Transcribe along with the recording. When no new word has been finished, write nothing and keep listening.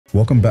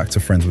Welcome back to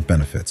Friends with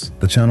Benefits,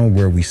 the channel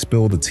where we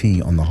spill the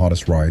tea on the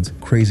hottest rides,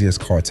 craziest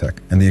car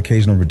tech, and the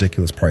occasional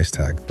ridiculous price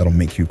tag that'll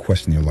make you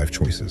question your life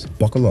choices.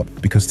 Buckle up,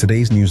 because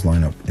today's news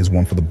lineup is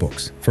one for the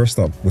books. First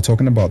up, we're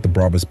talking about the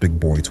Brabus Big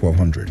Boy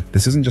 1200.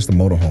 This isn't just a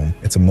motorhome,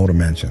 it's a motor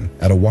mansion.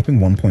 At a whopping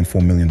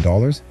 $1.4 million,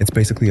 it's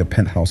basically a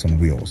penthouse on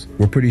wheels.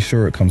 We're pretty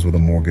sure it comes with a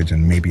mortgage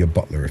and maybe a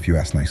butler if you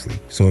ask nicely.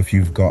 So if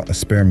you've got a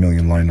spare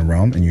million lying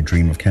around and you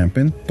dream of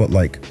camping, but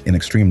like in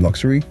extreme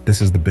luxury,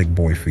 this is the big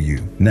boy for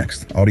you.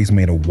 Next, Audi's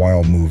made a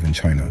wild move in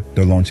China.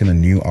 They're launching a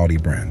new Audi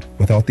brand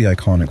without the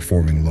iconic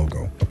four-ring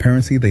logo.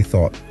 Apparently, they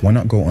thought, why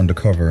not go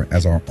undercover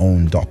as our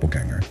own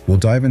doppelganger? We'll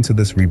dive into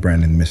this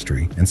rebranding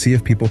mystery and see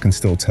if people can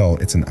still tell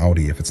it's an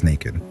Audi if it's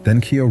naked.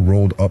 Then Kia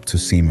rolled up to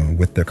SEMA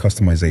with their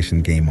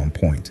customization game on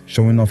point,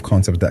 showing off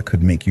concepts that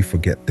could make you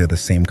forget they're the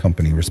same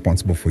company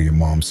responsible for your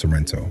mom's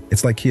Sorento.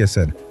 It's like Kia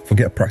said,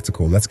 forget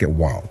practical, let's get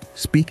wild.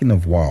 Speaking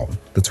of wild,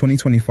 the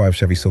 2025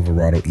 Chevy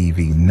Silverado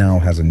EV now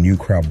has a new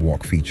crab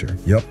walk feature.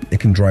 Yup,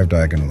 it can drive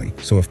diagonally.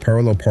 So if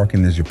parallel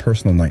parking is your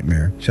personal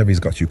nightmare, Chevy's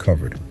got you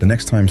covered. The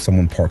next time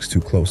someone parks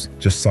too close,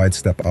 just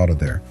sidestep out of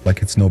there,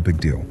 like it's no big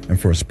deal. And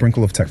for a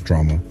sprinkle of tech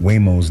drama,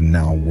 Waymo's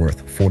now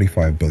worth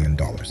 $45 billion.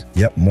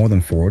 Yep, more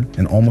than Ford,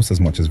 and almost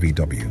as much as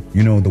VW.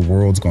 You know, the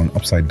world's gone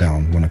upside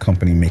down when a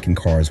company making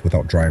cars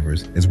without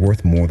drivers is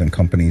worth more than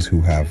companies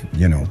who have,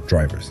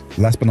 drivers.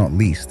 Last but not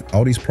least,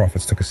 Audi's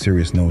profits took a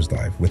serious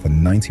nosedive with a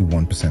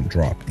 91%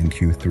 drop in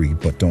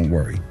Q3, but don't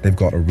worry, they've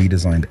got a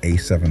redesigned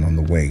A7 on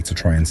the way to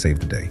try and save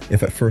the day.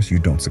 If at first you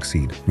don't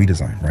succeed,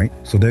 redesign, right?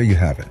 So there you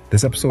have it.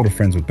 This episode of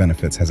Friends with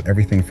Benefits has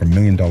everything from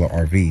million-dollar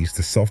RVs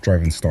to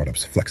self-driving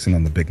startups flexing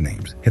on the big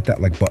names. Hit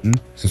that like button,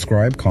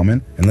 subscribe,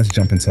 comment, and let's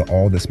jump into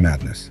all this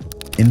madness.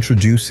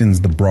 Introducing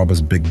the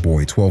Brabus Big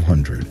Boy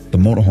 1200, the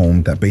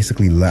motorhome that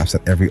basically laughs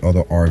at every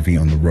other RV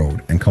on the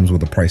road and comes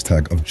with a price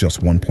tag of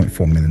just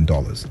 $1.4 million.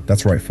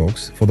 That's right,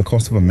 folks. For the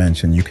cost of a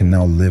mansion, you can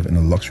now live in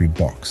a luxury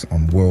box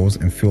on wheels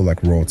and feel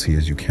like royalty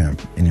as you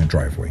camp in your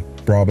driveway.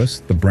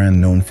 Brabus, the brand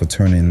known for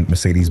turning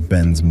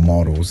Mercedes-Benz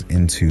models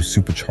into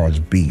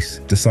supercharged beasts,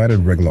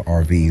 decided regular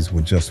RVs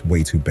were just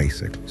way too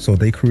basic. So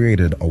they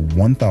created a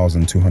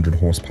 1,200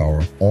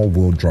 horsepower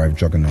all-wheel drive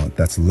juggernaut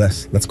that's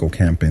less let's go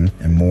camping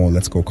and more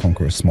let's go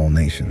conquer a small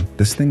nation.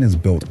 This thing is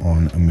built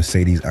on a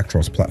Mercedes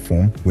Actros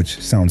platform,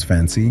 which sounds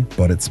fancy,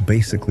 but it's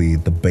basically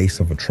the base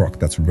of a truck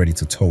that's ready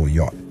to tow a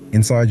yacht.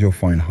 Inside you'll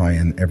find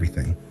high-end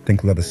everything.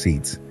 Think leather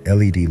seats,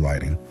 LED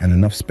lighting, and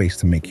enough space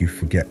to make you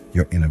forget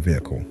you're in a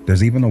vehicle.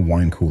 There's even a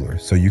wine cooler,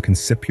 so you can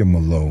sip your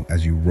Merlot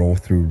as you roll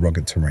through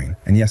rugged terrain.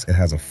 And yes, it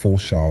has a full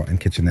shower and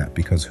kitchenette,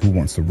 because who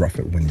wants to rough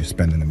it when you're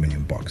spending $1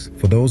 million?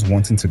 For those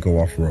wanting to go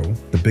off-road,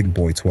 the Big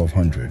Boy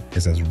 1200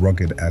 is as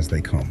rugged as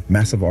they come.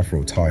 Massive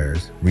off-road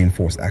tires,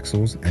 reinforced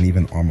axles, and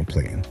even armor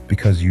plating,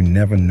 because you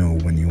never know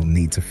when you'll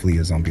need to flee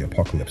a zombie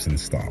apocalypse in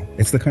style.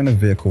 It's the kind of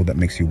vehicle that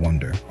makes you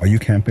wonder, are you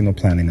camping or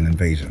planning an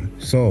invasion?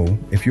 So,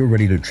 if you're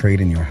ready to trade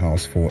in your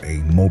house for a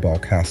mobile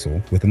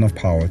castle with enough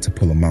power to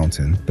pull a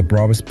mountain, the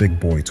Brabus Big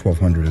Boy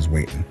 1200 is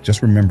waiting.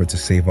 Just remember to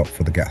save up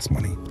for the gas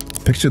money.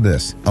 Picture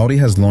this, Audi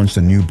has launched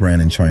a new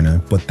brand in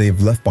China, but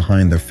they've left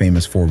behind their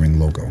famous four-ring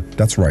logo.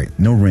 That's right,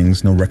 no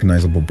rings, no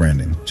recognizable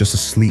branding, just a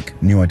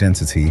sleek new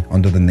identity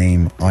under the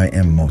name I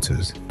Am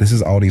Motors. This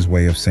is Audi's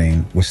way of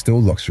saying, we're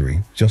still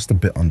luxury, just a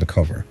bit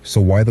undercover. So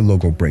why the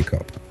logo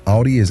breakup?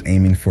 Audi is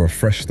aiming for a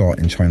fresh start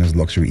in China's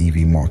luxury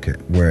EV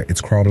market, where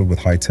it's crowded with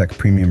high-tech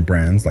premium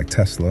brands like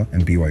Tesla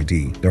and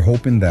BYD. They're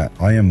hoping that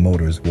I Am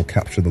Motors will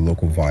capture the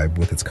local vibe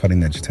with its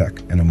cutting-edge tech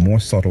and a more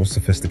subtle,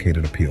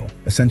 sophisticated appeal.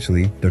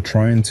 Essentially, they're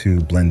trying to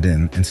blend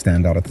in and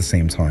stand out at the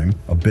same time,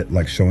 a bit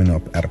like showing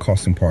up at a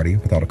costume party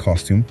without a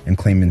costume and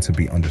claiming to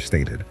be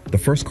understated. The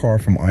first car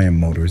from I Am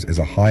Motors is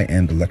a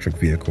high-end electric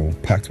vehicle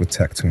packed with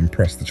tech to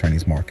impress the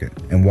Chinese market.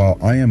 And while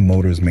I Am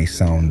Motors may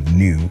sound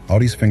new,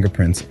 Audi's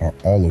fingerprints are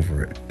all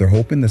over it. They're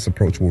hoping this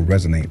approach will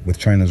resonate with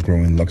China's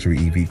growing luxury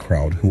EV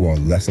crowd, who are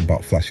less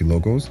about flashy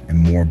logos and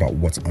more about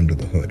what's under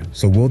the hood.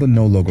 So will the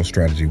no-logo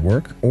strategy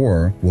work,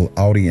 or will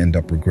Audi end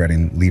up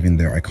regretting leaving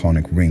their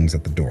iconic rings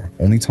at the door?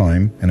 Only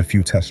time and a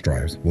few test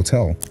drives will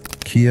tell.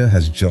 Kia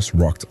has just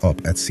rocked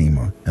up at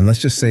SEMA, and let's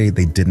just say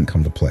they didn't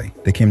come to play.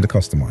 They came to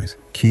customize.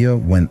 Kia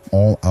went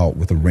all out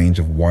with a range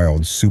of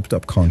wild,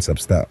 souped-up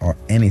concepts that are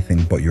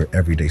anything but your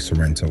everyday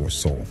Sorento or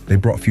Soul. They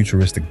brought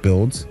futuristic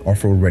builds,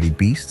 off-road-ready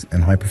beasts,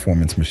 and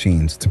high-performance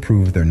machines to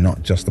prove they're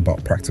not just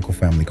about practical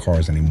family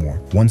cars anymore.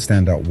 One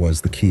standout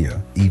was the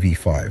Kia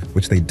EV5,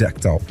 which they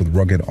decked out with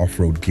rugged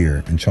off-road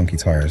gear and chunky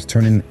tires,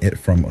 turning it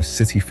from a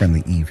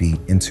city-friendly EV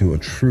into a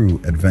true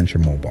adventure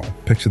mobile.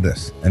 Picture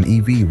this, an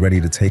EV ready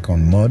to take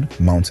on mud,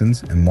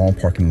 mountains, and mall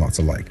parking lots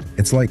alike.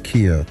 It's like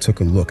Kia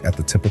took a look at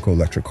the typical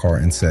electric car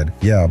and said,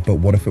 yeah, but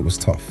what if it was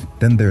tough?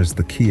 Then there's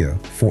the Kia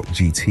Forte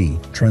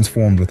GT,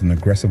 transformed with an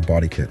aggressive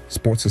body kit,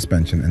 sports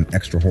suspension, and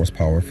extra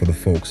horsepower for the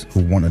folks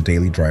who want a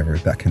daily driver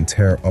that can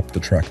tear up the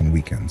track on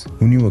weekends.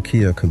 Who knew a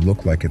Kia could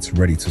look like it's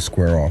ready to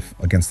square off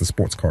against the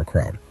sports car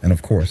crowd? And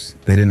of course,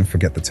 they didn't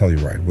forget the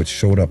Telluride, which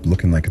showed up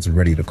looking like it's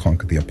ready to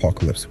conquer the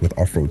apocalypse with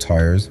off-road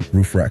tires,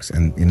 roof racks,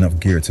 and enough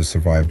gear to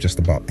survive just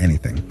about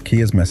anything.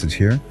 Kia's message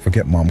here,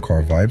 forget mom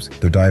car vibes,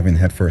 they're diving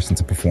headfirst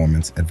into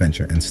performance,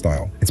 adventure, and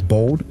style. It's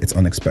bold, it's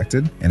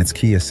unexpected, and it's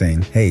Kia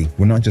saying, hey,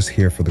 we're not just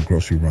here for the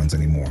grocery runs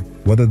anymore.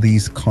 Whether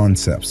these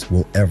concepts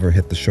will ever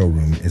hit the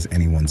showroom is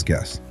anyone's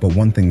guess. But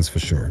one thing is for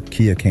sure,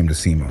 Kia came to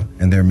SEMA,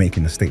 and they're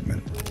making a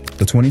statement.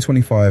 The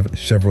 2025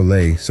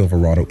 Chevrolet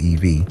Silverado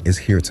EV is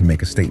here to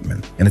make a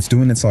statement, and it's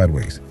doing it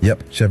sideways.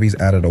 Yep, Chevy's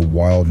added a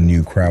wild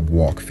new crab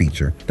walk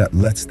feature that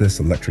lets this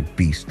electric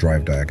beast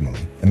drive diagonally.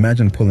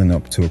 Imagine pulling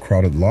up to a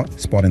crowded lot,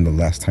 spotting the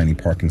last tiny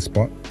parking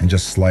spot, and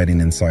just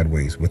sliding in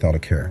sideways without a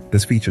care.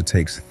 This feature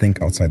takes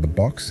think outside the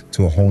box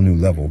to a whole new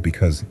level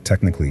because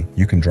technically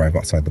you can drive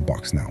outside the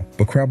box now.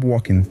 But crab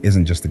walking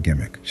isn't just a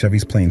gimmick.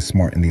 Chevy's playing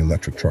smart in the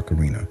electric truck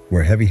arena,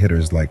 where heavy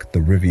hitters like the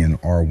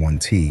Rivian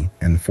R1T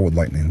and Ford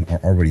Lightning are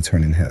already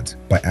turning heads.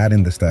 By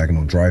adding this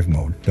diagonal drive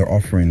mode, they're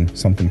offering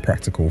something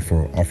practical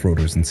for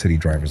off-roaders and city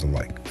drivers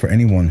alike. For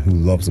anyone who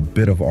loves a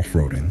bit of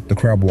off-roading, the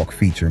crab walk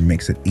feature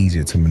makes it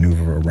easier to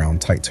maneuver around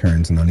tight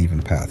turns and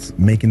uneven paths,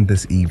 making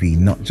this EV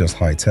not just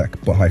high-tech,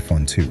 but high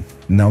fun too.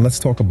 Now let's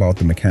talk about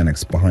the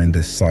mechanics behind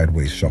this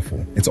sideways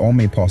shuffle. It's all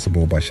made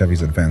possible by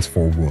Chevy's advanced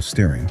four-wheel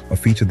steering, a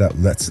feature that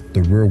lets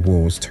the rear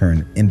wheels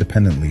turn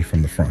independently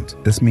from the front.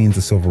 This means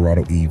the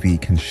Silverado EV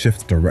can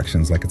shift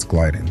directions like it's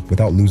gliding,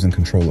 without losing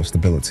control or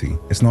stability.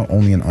 It's not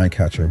only an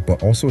eye-catcher,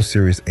 but also a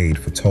serious aid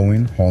for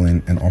towing,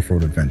 hauling, and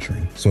off-road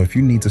adventuring. So if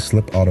you need to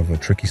slip out of a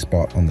tricky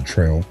spot on the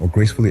trail or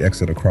gracefully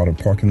exit a crowded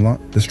parking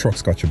lot, this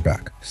truck's got your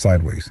back,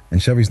 sideways. And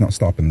Chevy's not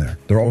stopping there.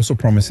 They're also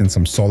promising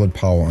some solid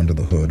power under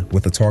the hood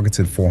with a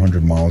targeted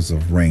 400 miles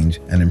of range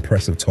and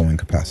impressive towing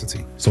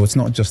capacity. So it's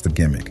not just a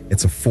gimmick,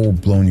 it's a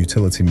full-blown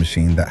utility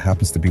machine that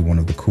happens to be one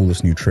of the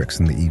coolest new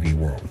tricks in the EV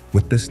world.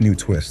 With this new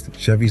twist,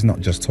 Chevy's not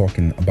just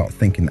talking about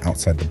thinking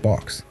outside the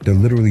box, they're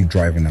literally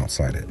driving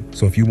outside it.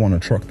 So if you want a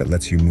truck that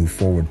lets you move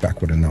forward,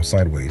 backward, and now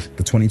sideways,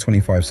 the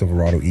 2025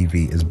 Silverado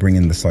EV is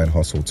bringing the side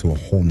hustle to a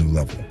whole new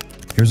level.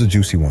 Here's a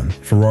juicy one.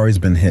 Ferrari's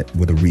been hit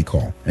with a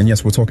recall. And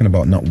yes, we're talking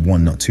about not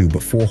one, not two,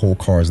 but 4 whole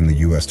cars in the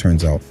US.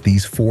 Turns out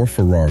these 4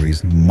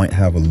 Ferraris might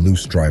have a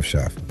loose drive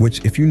shaft,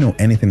 which, if you know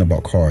anything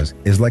about cars,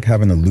 is like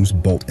having a loose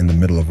bolt in the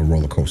middle of a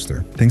roller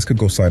coaster. Things could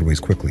go sideways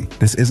quickly.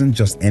 This isn't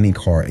just any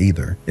car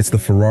either. It's the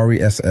Ferrari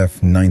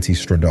SF90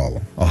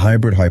 Stradale, a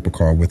hybrid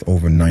hypercar with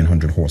over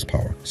 900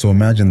 horsepower. So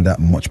imagine that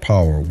much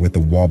power with a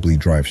wobbly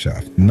drive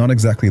shaft. Not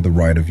exactly the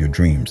ride of your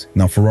dreams.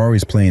 Now,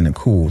 Ferrari's playing it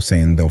cool,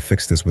 saying they'll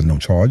fix this with no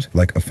charge,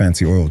 like a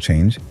fancy oil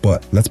change,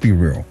 but let's be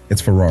real,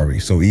 it's Ferrari,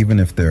 so even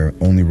if they're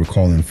only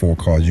recalling 4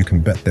 cars, you can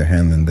bet they're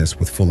handling this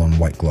with full-on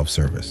white glove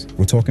service.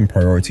 We're talking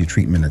priority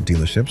treatment at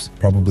dealerships,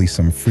 probably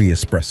some free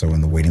espresso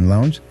in the waiting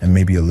lounge, and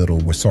maybe a little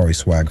 "we're sorry"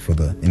 swag for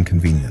the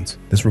inconvenience.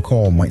 This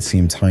recall might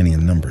seem tiny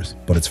in numbers,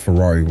 but it's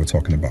Ferrari we're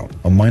talking about.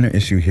 A minor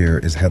issue here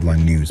is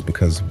headline news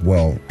because,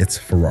 well, it's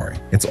Ferrari.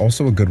 It's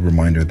also a good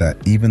reminder that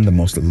even the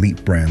most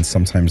elite brands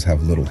sometimes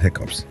have little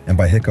hiccups, and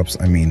by hiccups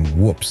I mean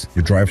whoops,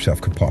 your drive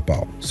shaft could pop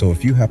out. So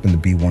if you happen to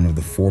be one of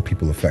the 4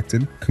 people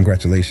affected,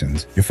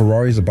 congratulations, your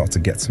Ferrari is about to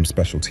get some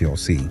special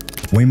TLC.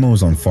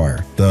 Waymo's on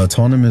fire. The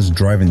autonomous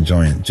driving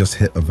giant just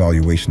hit a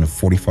valuation of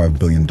 $45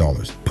 billion,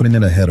 putting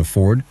it ahead of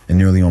Ford and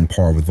nearly on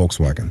par with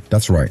Volkswagen.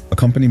 That's right, a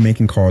company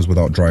making cars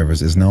without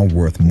drivers is now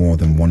worth more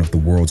than one of the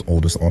world's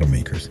oldest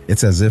automakers.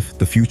 It's as if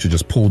the future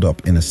just pulled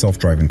up in a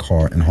self-driving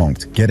car and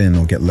honked, "Get in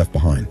or get left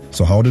behind."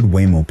 So how did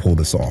Waymo pull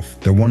this off?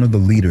 They're one of the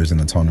leaders in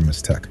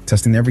autonomous tech,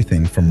 testing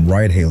everything from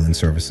ride-hailing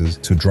services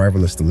to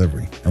driverless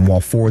delivery. And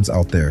while Ford's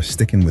out there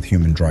sticking with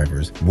human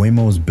drivers,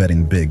 Waymo's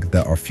betting big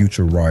that our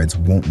future rides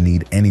won't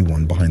need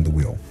anyone behind the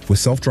wheel. With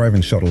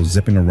self-driving shuttles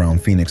zipping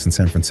around Phoenix and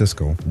San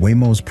Francisco,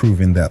 Waymo's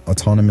proving that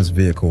autonomous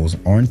vehicles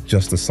aren't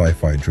just a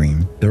sci-fi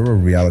dream, they're a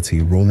reality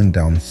rolling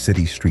down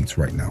city streets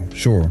right now.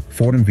 Sure,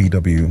 Ford and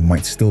VW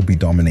might still be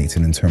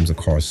dominating in terms of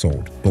cars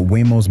sold, but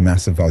Waymo's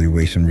massive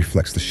valuation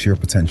reflects the sheer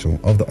potential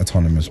of the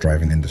autonomous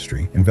driving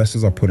industry.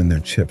 Investors are putting their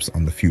chips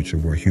on the future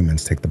where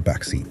humans take the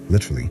backseat,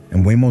 literally.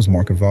 And Waymo's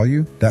market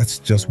value? That's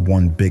just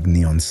one big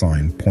neon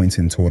sign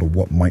pointing toward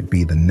what might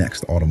be the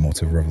next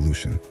automotive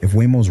revolution. If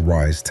Waymo's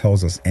rise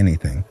tells us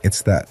anything,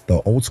 it's that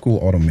the old school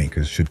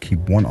automakers should keep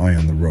one eye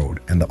on the road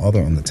and the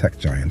other on the tech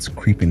giants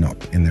creeping up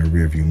in their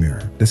rearview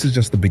mirror. This is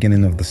just the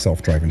beginning of the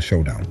self-driving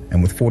showdown,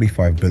 and with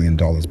 $45 billion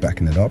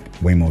backing it up,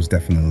 Waymo's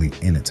definitely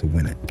in it to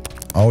win it.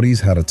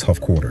 Audi's had a tough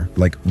quarter,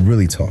 like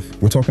really tough.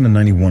 We're talking a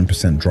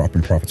 91% drop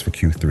in profits for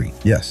Q3.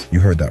 Yes, you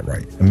heard that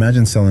right.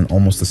 Imagine selling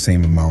almost the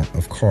same amount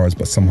of cars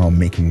but somehow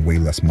making way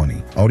less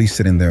money. Audi's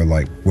sitting there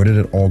like, where did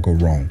it all go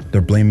wrong?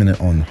 They're blaming it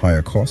on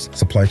higher costs,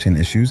 supply chain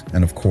issues,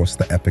 and of course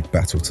the epic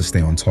battle to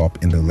stay on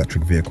top in the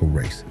electric vehicle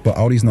race. But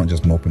Audi's not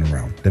just moping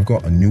around. They've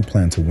got a new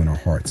plan to win our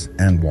hearts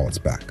and wallets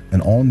back.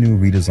 An all-new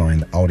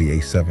redesigned Audi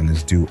A7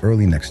 is due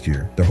early next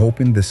year. They're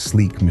hoping this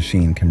sleek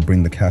machine can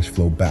bring the cash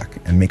flow back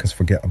and make us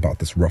forget about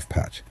this rough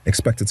patch.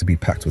 Expect it to be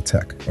packed with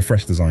tech, a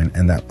fresh design,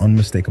 and that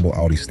unmistakable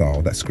Audi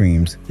style that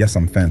screams, yes,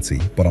 I'm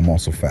fancy, but I'm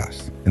also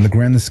fast. In the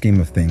grandest scheme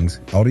of things,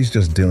 Audi's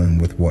just dealing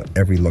with what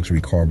every luxury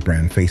car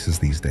brand faces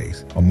these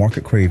days, a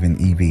market craving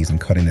EVs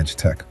and cutting-edge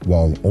tech,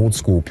 while old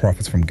school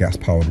profits from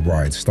gas-powered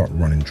rides start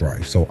running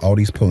dry. So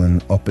Audi's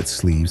pulling up its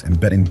sleeves and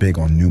betting big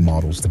on new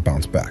models to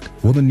bounce back.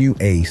 Will the new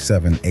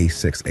A7,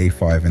 A6,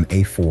 A5, and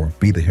A4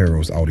 be the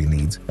heroes Audi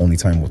needs? Only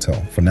time will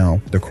tell. For now,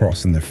 they're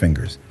crossing their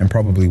fingers and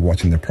probably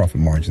watching their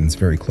profit margins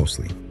very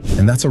closely.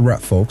 And that's a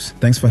wrap, folks.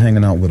 Thanks for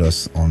hanging out with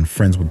us on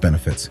Friends with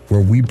Benefits, where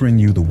we bring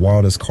you the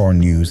wildest car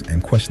news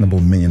and questionable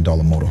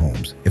million-dollar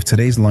motorhomes. If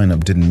today's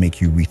lineup didn't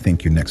make you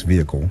rethink your next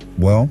vehicle,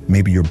 well,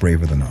 maybe you're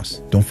braver than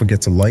us. Don't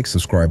forget to like,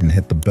 subscribe, and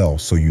hit the bell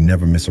so you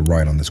never miss a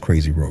ride on this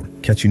crazy road.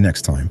 Catch you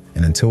next time,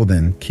 and until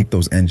then, keep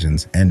those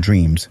engines and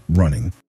dreams running.